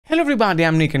Hello everybody,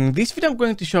 I'm Nick, and in this video I'm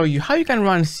going to show you how you can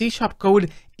run C#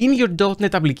 code in your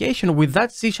 .NET application with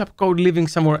that C# code living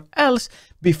somewhere else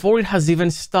before it has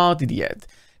even started yet.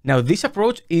 Now, this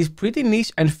approach is pretty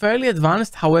niche and fairly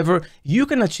advanced. However, you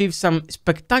can achieve some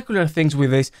spectacular things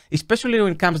with this, especially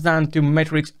when it comes down to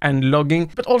metrics and logging,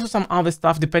 but also some other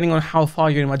stuff depending on how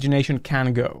far your imagination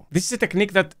can go. This is a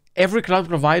technique that every cloud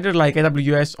provider like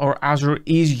AWS or Azure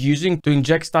is using to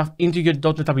inject stuff into your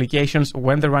 .NET applications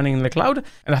when they're running in the cloud,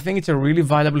 and I think it's a really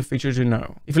valuable feature to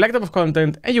know. If you like that type of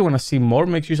content and you want to see more,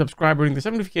 make sure you subscribe, ring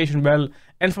the notification bell,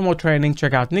 and for more training,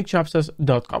 check out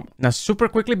nickchapsas.com. Now, super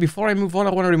quickly, before I move on,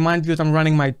 I want to remind you that I'm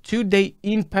running my 2-day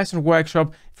in-person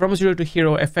workshop from zero to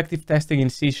hero effective testing in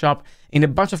C# in a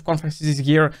bunch of conferences this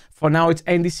year. For now, it's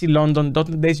NDC London,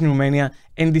 .NET Days in Romania,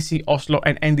 NDC Oslo,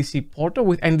 and NDC Porto,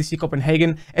 with NDC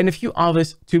Copenhagen and a few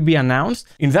others to be announced.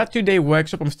 In that 2-day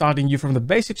workshop, I'm starting you from the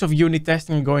basics of unit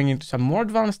testing, going into some more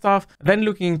advanced stuff, then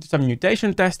looking into some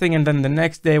mutation testing, and then the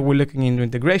next day we're looking into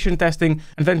integration testing,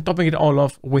 and then topping it all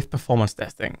off with performance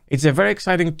testing. It's a very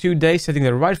exciting 2 days, setting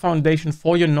the right foundation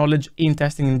for your knowledge in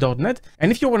testing in .NET.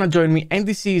 And if you want to join me,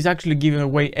 NDC is actually giving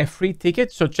away a free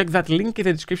ticket, so check that link in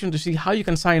the description to see how you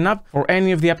can sign up for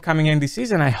any of the upcoming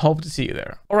NDCs, and I hope to see you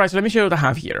there. Alright, so let me show you what I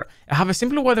have here. I have a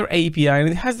simple weather API, and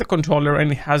it has the controller,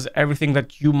 and it has everything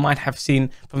that you might have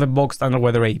seen from the bog standard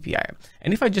weather API.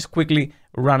 And if I just quickly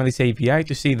run this API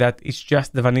to see that it's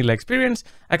just the vanilla experience,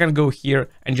 I can go here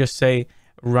and just say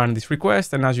run this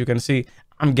request, and as you can see,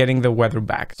 I'm getting the weather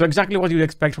back. So exactly what you'd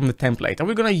expect from the template. And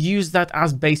we're going to use that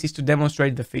as basis to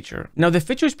demonstrate the feature. Now, the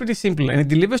feature is pretty simple, and it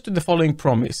delivers to the following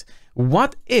promise.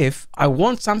 What if I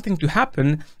want something to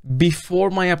happen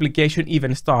before my application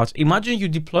even starts? Imagine you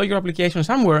deploy your application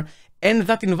somewhere and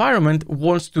that environment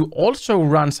wants to also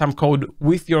run some code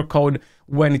with your code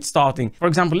when it's starting. For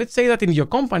example, let's say that in your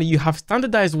company, you have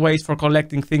standardized ways for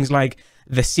collecting things like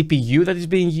the CPU that is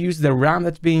being used, the RAM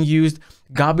that's being used,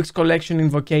 garbage collection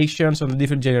invocations on the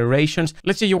different generations.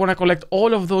 Let's say you want to collect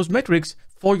all of those metrics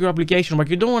for your application, but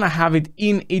you don't want to have it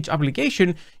in each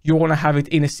application. You want to have it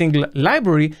in a single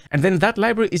library, and then that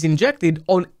library is injected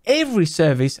on every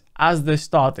service as they're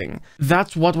starting.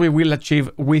 That's what we will achieve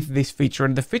with this feature,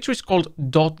 and the feature is called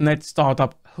 .NET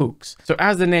Startup Hooks. So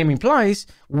as the name implies,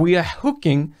 we are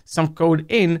hooking some code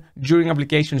in during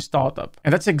application startup.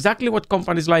 And that's exactly what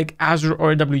companies like Azure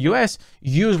or AWS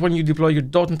use when you deploy your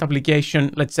 .NET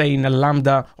application, let's say in a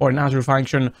Lambda or an Azure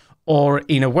function, or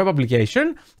in a web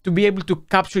application, to be able to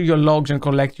capture your logs and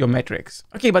collect your metrics.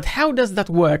 Okay, but how does that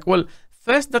work? Well,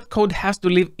 first, that code has to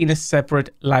live in a separate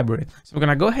library. So we're going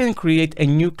to go ahead and create a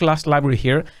new class library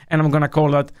here, and I'm going to call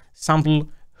that sample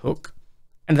hook.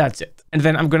 And that's it. And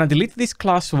then I'm going to delete this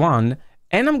class 1,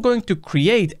 and I'm going to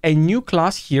create a new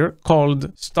class here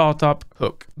called startup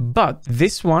hook. But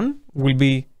this one will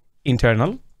be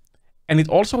internal, and it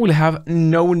also will have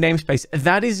no namespace.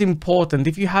 That is important.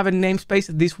 If you have a namespace,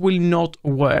 this will not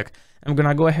work. I'm going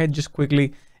to go ahead just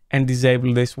quickly and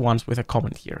disable this once with a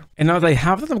comment here. And now that I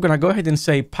have that, I'm going to go ahead and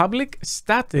say public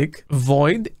static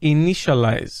void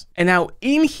initialize. And now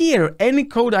in here, any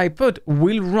code I put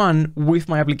will run with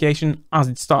my application as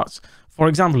it starts. For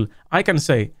example, I can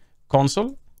say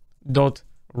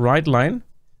console.writeLine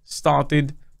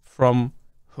started from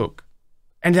hook.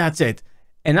 And that's it.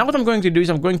 And now what I'm going to do is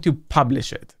I'm going to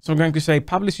publish it. So I'm going to say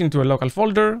publish into a local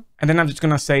folder, and then I'm just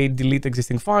going to say delete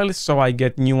existing files, so I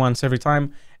get new ones every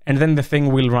time, and then the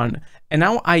thing will run. And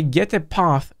now I get a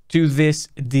path to this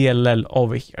DLL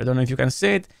over here. I don't know if you can see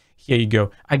it. Here you go.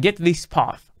 I get this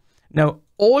path. Now,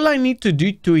 all I need to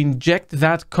do to inject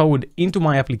that code into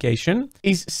my application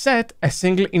is set a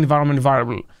single environment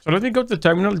variable. So let me go to the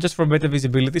terminal just for better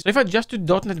visibility. So if I just do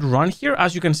 .NET run here,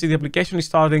 as you can see, the application is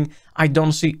starting. I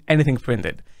don't see anything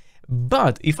printed.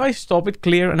 But if I stop it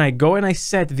clear and I go and I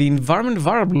set the environment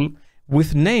variable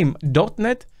with name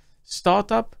 .NET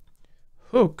startup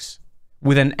hooks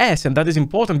with an S, and that is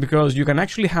important because you can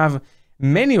actually have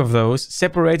many of those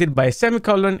separated by a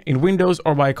semicolon in Windows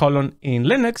or by a colon in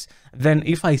Linux, then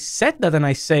if I set that and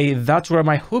I say that's where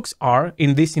my hooks are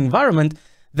in this environment,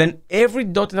 then every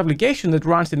 .NET application that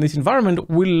runs in this environment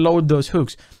will load those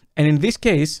hooks. And in this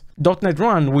case, .NET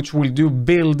Run, which will do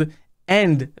build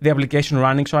and the application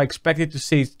running, so I expect it to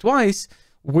see it twice,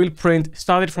 will print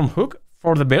started from hook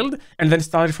for the build and then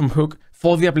started from hook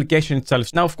for the application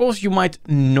itself. Now, of course, you might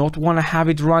not want to have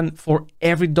it run for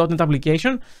every .NET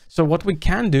application. So what we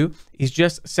can do is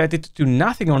just set it to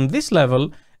nothing on this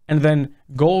level, and then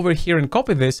go over here and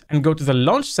copy this and go to the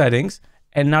launch settings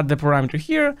and add the parameter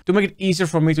here to make it easier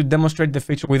for me to demonstrate the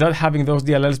feature without having those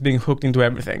DLLs being hooked into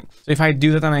everything. So if I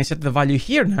do that and I set the value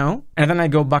here now, and then I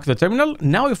go back to the terminal,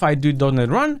 now if I do .NET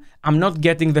Run, I'm not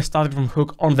getting the started from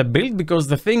hook on the build because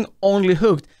the thing only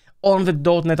hooked on the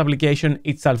 .NET application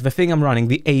itself, the thing I'm running,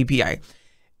 the API.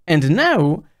 And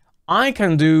now I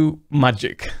can do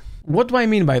magic. What do I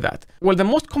mean by that? Well, the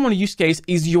most common use case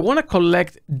is you want to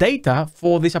collect data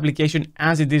for this application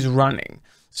as it is running.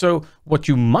 So what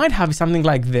you might have is something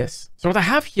like this. So what I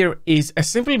have here is a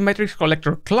simple metrics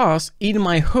collector class in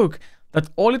my hook that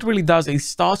all it really does is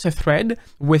starts a thread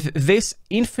with this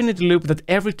infinite loop that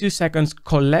every 2 seconds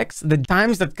collects the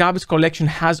times that garbage collection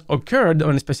has occurred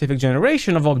on a specific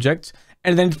generation of objects,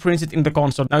 and then it prints it in the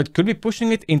console. Now it could be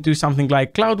pushing it into something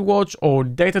like CloudWatch or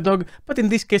Datadog, but in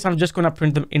this case, I'm just going to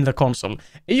print them in the console.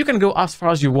 And you can go as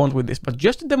far as you want with this, but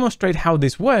just to demonstrate how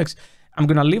this works, I'm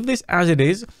going to leave this as it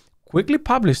is, quickly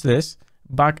publish this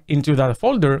back into that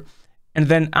folder, and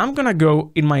then I'm going to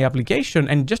go in my application,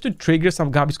 and just to trigger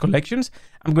some garbage collections,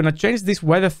 I'm going to change this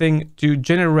weather thing to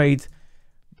generate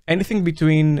anything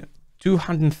between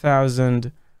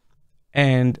 200,000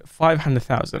 and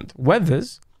 500,000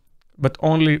 weathers, but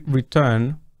only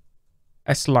return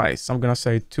a slice. I'm going to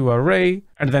say to array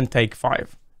and then take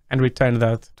 5 and return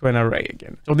that to an array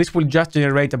again. So this will just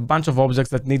generate a bunch of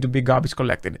objects that need to be garbage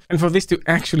collected. And for this to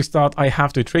actually start, I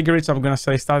have to trigger it. So I'm going to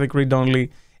say static read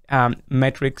only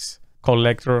metrics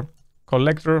collector,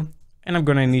 and I'm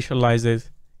going to initialize it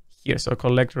here. So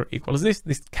collector equals this.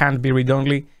 This can't be read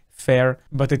only, fair,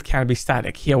 but it can be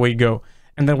static. Here we go.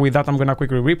 And then with that, I'm going to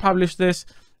quickly republish this,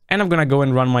 and I'm going to go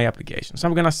and run my application. So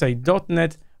I'm going to say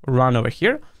 .NET run over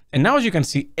here. And now, as you can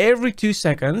see, every 2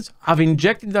 seconds, I've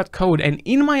injected that code, and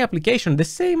in my application, the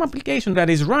same application that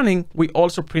is running, we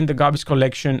also print the garbage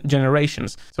collection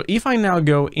generations. So if I now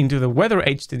go into the weather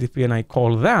HTTP and I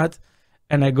call that,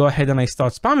 and I go ahead and I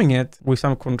start spamming it with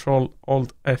some Control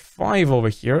Alt F5 over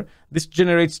here, this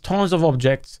generates tons of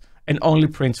objects and only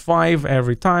prints 5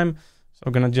 every time. So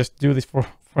I'm going to just do this for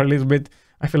a little bit.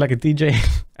 I feel like a DJ.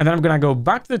 And then I'm going to go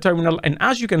back to the terminal. And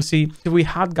as you can see, we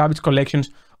had garbage collections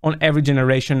on every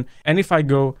generation. And if I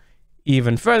go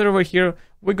even further over here,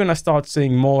 we're going to start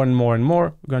seeing more and more and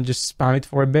more. We're going to just spam it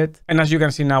for a bit. And as you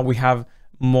can see now, we have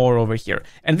more over here.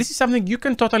 And this is something you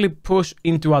can totally push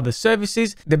into other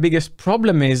services. The biggest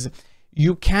problem is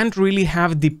you can't really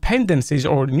have dependencies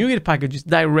or NuGet packages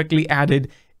directly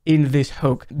added in this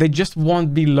hook. They just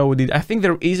won't be loaded. I think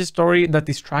there is a story that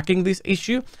is tracking this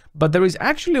issue, but there is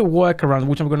actually a workaround,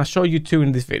 which I'm going to show you too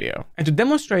in this video. And to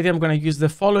demonstrate it, I'm going to use the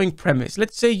following premise.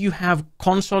 Let's say you have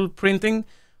console printing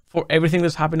for everything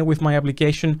that's happening with my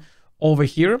application over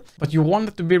here, but you want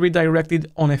it to be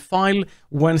redirected on a file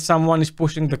when someone is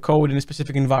pushing the code in a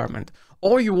specific environment.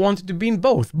 Or you want it to be in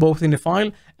both in a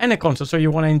file and a console. So you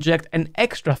want to inject an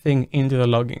extra thing into the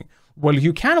logging. Well,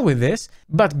 you can with this,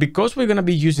 but because we're going to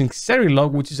be using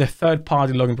Serilog, which is a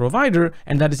third-party logging provider,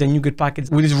 and that is a NuGet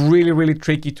package, which is really, really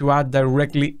tricky to add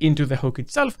directly into the hook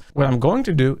itself, what I'm going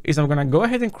to do is I'm going to go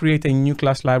ahead and create a new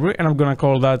class library, and I'm going to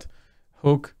call that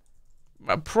hook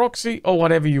proxy or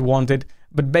whatever you wanted.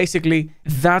 But basically,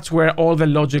 that's where all the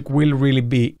logic will really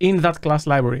be, in that class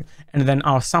library. And then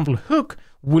our sample hook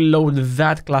will load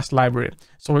that class library.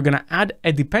 So we're going to add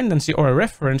a dependency or a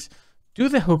reference to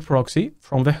the hook proxy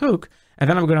from the hook. And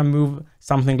then I'm going to move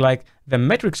something like the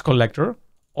metrics collector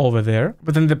over there.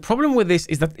 But then the problem with this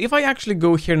is that if I actually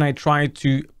go here and I try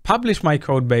to publish my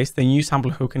code base, the new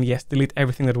sample hook, and yes, delete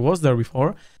everything that was there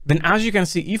before, then as you can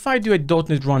see, if I do a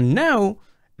 .NET run now,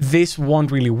 this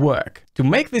won't really work. To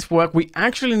make this work, we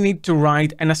actually need to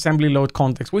write an assembly load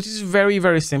context, which is very,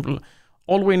 very simple.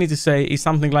 All we need to say is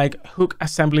something like hook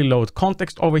assembly load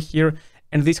context over here,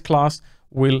 and this class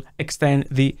will extend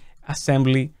the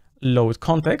assembly load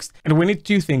context. And we need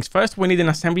 2 things. First, we need an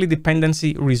assembly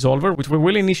dependency resolver, which we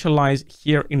will initialize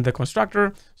here in the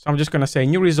constructor. So I'm just going to say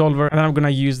new resolver, and then I'm going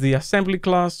to use the assembly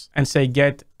class and say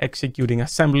get executing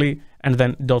assembly, and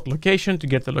then dot location to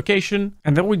get the location.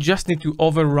 And then we just need to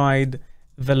override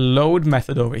the load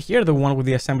method over here, the one with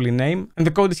the assembly name. And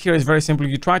the code here is very simple.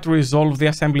 You try to resolve the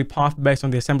assembly path based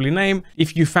on the assembly name.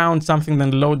 If you found something,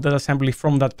 then load that assembly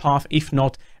from that path. If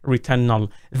not, return null.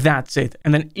 That's it.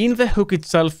 And then in the hook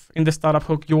itself, in the startup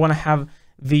hook, you want to have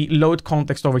the load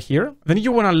context over here. Then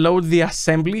you want to load the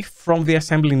assembly from the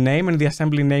assembly name. And the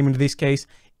assembly name in this case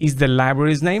is the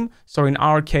library's name. So in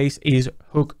our case is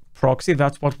hook proxy.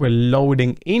 That's what we're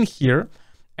loading in here.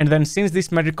 And then since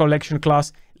this metric collection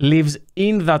class lives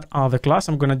in that other class,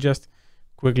 I'm going to just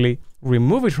quickly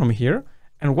remove it from here.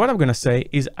 And what I'm going to say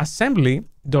is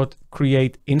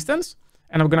assembly.createInstance.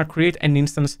 And I'm going to create an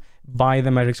instance by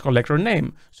the metrics collector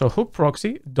name. So hook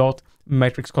proxy dot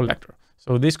metrics collector.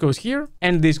 So this goes here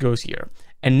and this goes here.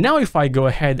 And now if I go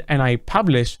ahead and I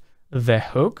publish the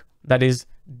hook that is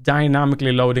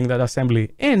dynamically loading that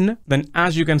assembly in, then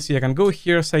as you can see, I can go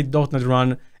here, say .NET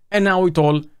run, and now it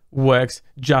all works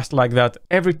just like that.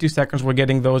 Every 2 seconds, we're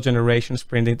getting those generations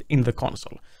printed in the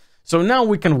console. So now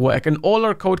we can work and all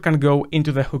our code can go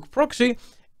into the hook proxy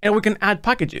and we can add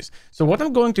packages. So what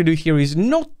I'm going to do here is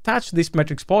not touch this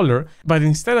metrics folder, but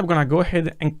instead I'm going to go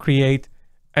ahead and create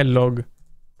a log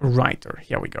writer.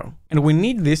 Here we go. And we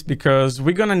need this because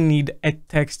we're going to need a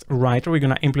text writer. We're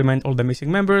going to implement all the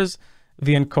missing members.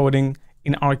 The encoding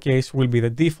in our case will be the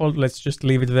default. Let's just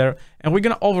leave it there. And we're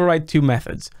going to override 2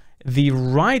 methods. The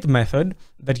write method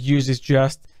that uses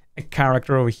just a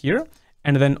character over here,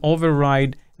 and then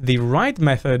override the write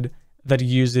method that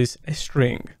uses a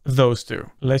string. Those 2.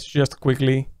 Let's just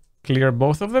quickly clear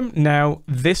both of them. Now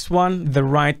this one, the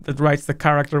write that writes the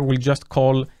character, will just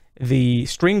call the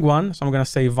string one. So I'm going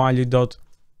to say value dot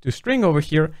to string over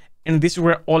here. And this is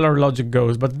where all our logic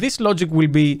goes. But this logic will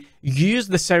be use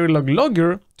the Serilog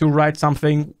logger to write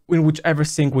something in whichever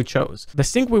sync we chose. The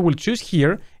sync we will choose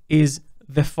here is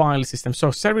the file system. So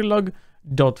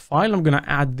Serilog.file, I'm going to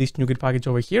add this NuGet package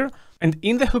over here. And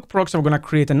in the hook proxy, I'm going to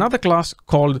create another class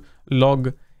called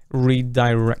log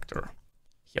redirector.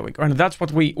 Here we go. And that's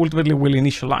what we ultimately will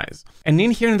initialize. And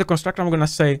in here in the constructor, I'm going to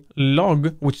say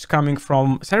log, which is coming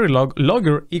from Serilog,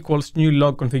 logger equals new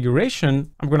log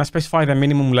configuration. I'm going to specify the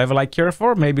minimum level I care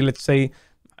for. Maybe let's say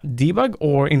debug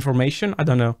or information. I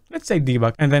don't know. Let's say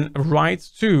debug. And then write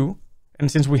to,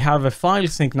 and since we have a file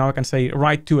sync now, I can say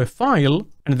write to a file.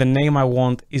 And the name I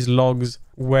want is logs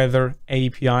weather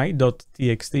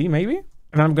API.txt maybe.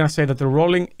 And I'm going to say that the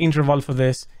rolling interval for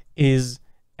this is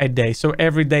a day. So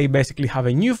every day basically have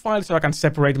a new file so I can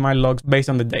separate my logs based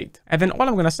on the date. And then all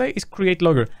I'm going to say is create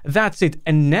logger. That's it.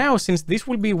 And now since this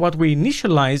will be what we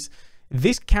initialize,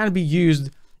 this can be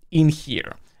used in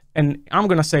here. And I'm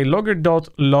going to say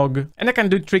logger.log, and I can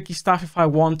do tricky stuff if I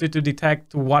wanted to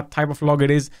detect what type of log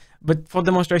it is. But for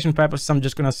demonstration purposes, I'm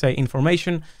just going to say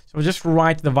information. So just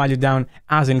write the value down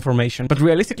as information. But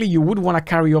realistically, you would want to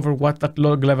carry over what that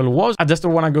log level was. I just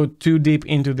don't want to go too deep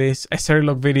into this. A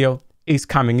Serilog video is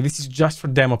coming. This is just for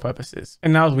demo purposes.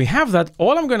 And now that we have that,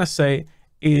 all I'm going to say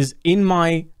is in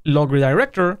my log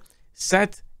redirector,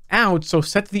 set out. So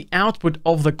set the output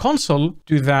of the console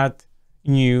to that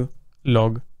new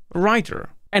log writer.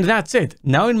 And that's it.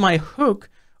 Now in my hook,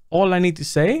 all I need to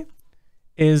say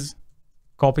is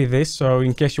copy this. So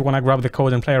in case you want to grab the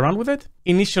code and play around with it,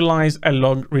 initialize a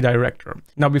log redirector.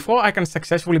 Now, before I can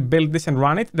successfully build this and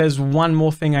run it, there's one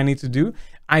more thing I need to do.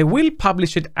 I will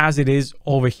publish it as it is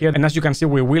over here. And as you can see,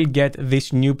 we will get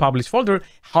this new published folder.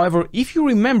 However, if you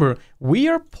remember, we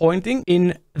are pointing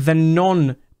in the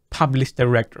non-published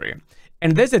directory.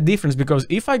 And there's a difference because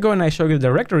if I go and I show you the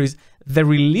directories, the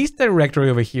release directory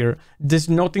over here does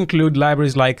not include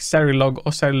libraries like Serilog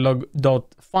or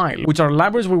Serilog.file, which are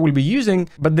libraries we will be using,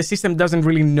 but the system doesn't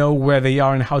really know where they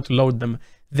are and how to load them.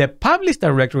 The published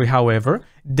directory, however,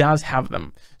 does have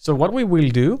them. So what we will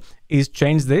do is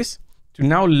change this to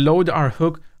now load our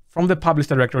hook from the published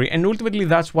directory. And ultimately,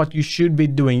 that's what you should be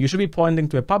doing. You should be pointing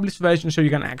to a published version so you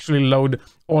can actually load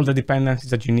all the dependencies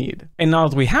that you need. And now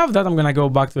that we have that, I'm going to go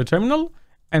back to the terminal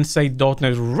and say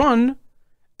 .NET run.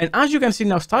 And as you can see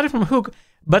now, started from hook,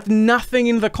 but nothing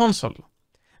in the console.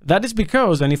 That is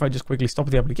because, and if I just quickly stop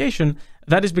the application,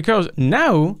 that is because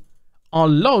now our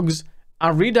logs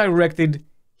are redirected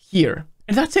here.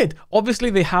 And that's it. Obviously,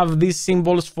 they have these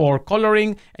symbols for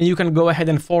coloring, and you can go ahead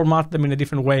and format them in a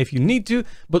different way if you need to.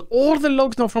 But all the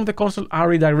logs now from the console are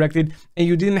redirected, and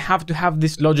you didn't have to have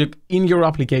this logic in your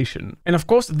application. And of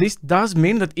course, this does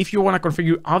mean that if you want to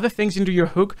configure other things into your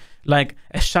hook, like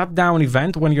a shutdown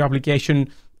event when your application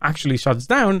actually shuts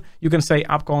down, you can say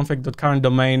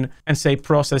appconfig.currentDomain and say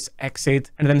process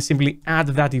exit, and then simply add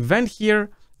that event here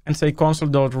and say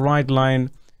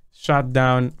console.writeLine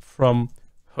shutdown from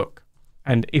hook.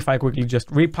 And if I quickly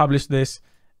just republish this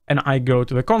and I go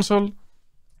to the console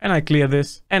and I clear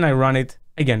this and I run it,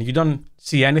 again, you don't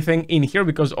see anything in here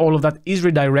because all of that is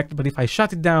redirected. But if I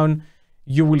shut it down,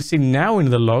 you will see now in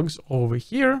the logs over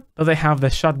here that I have the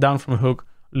shutdown from hook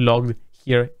logged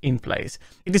here in place.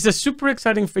 It is a super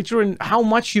exciting feature, and how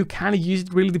much you can use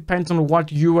it really depends on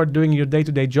what you are doing in your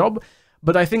day-to-day job.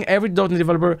 But I think every .NET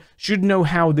developer should know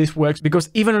how this works, because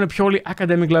even on a purely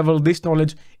academic level, this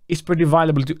knowledge is pretty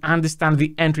valuable to understand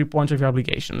the entry points of your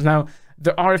applications. Now,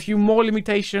 there are a few more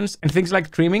limitations, and things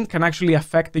like trimming can actually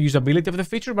affect the usability of the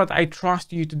feature, but I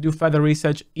trust you to do further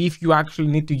research if you actually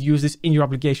need to use this in your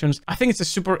applications. I think it's a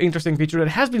super interesting feature that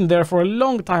has been there for a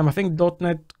long time. I think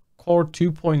 .NET Core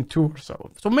 2.2 or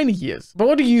so. So many years. But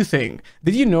what do you think?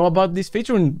 Did you know about this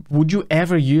feature and would you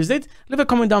ever use it? Leave a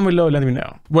comment down below, let me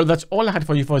know. Well, that's all I had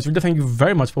for you for this video. Thank you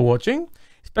very much for watching.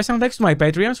 Special thanks to my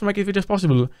Patreons for making videos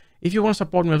possible. If you want to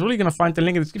support me as well, you're going to find the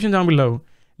link in the description down below.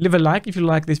 Leave a like if you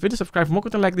like this video, subscribe for more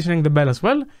content like this and ring the bell as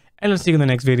well. And I'll see you in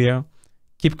the next video.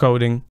 Keep coding.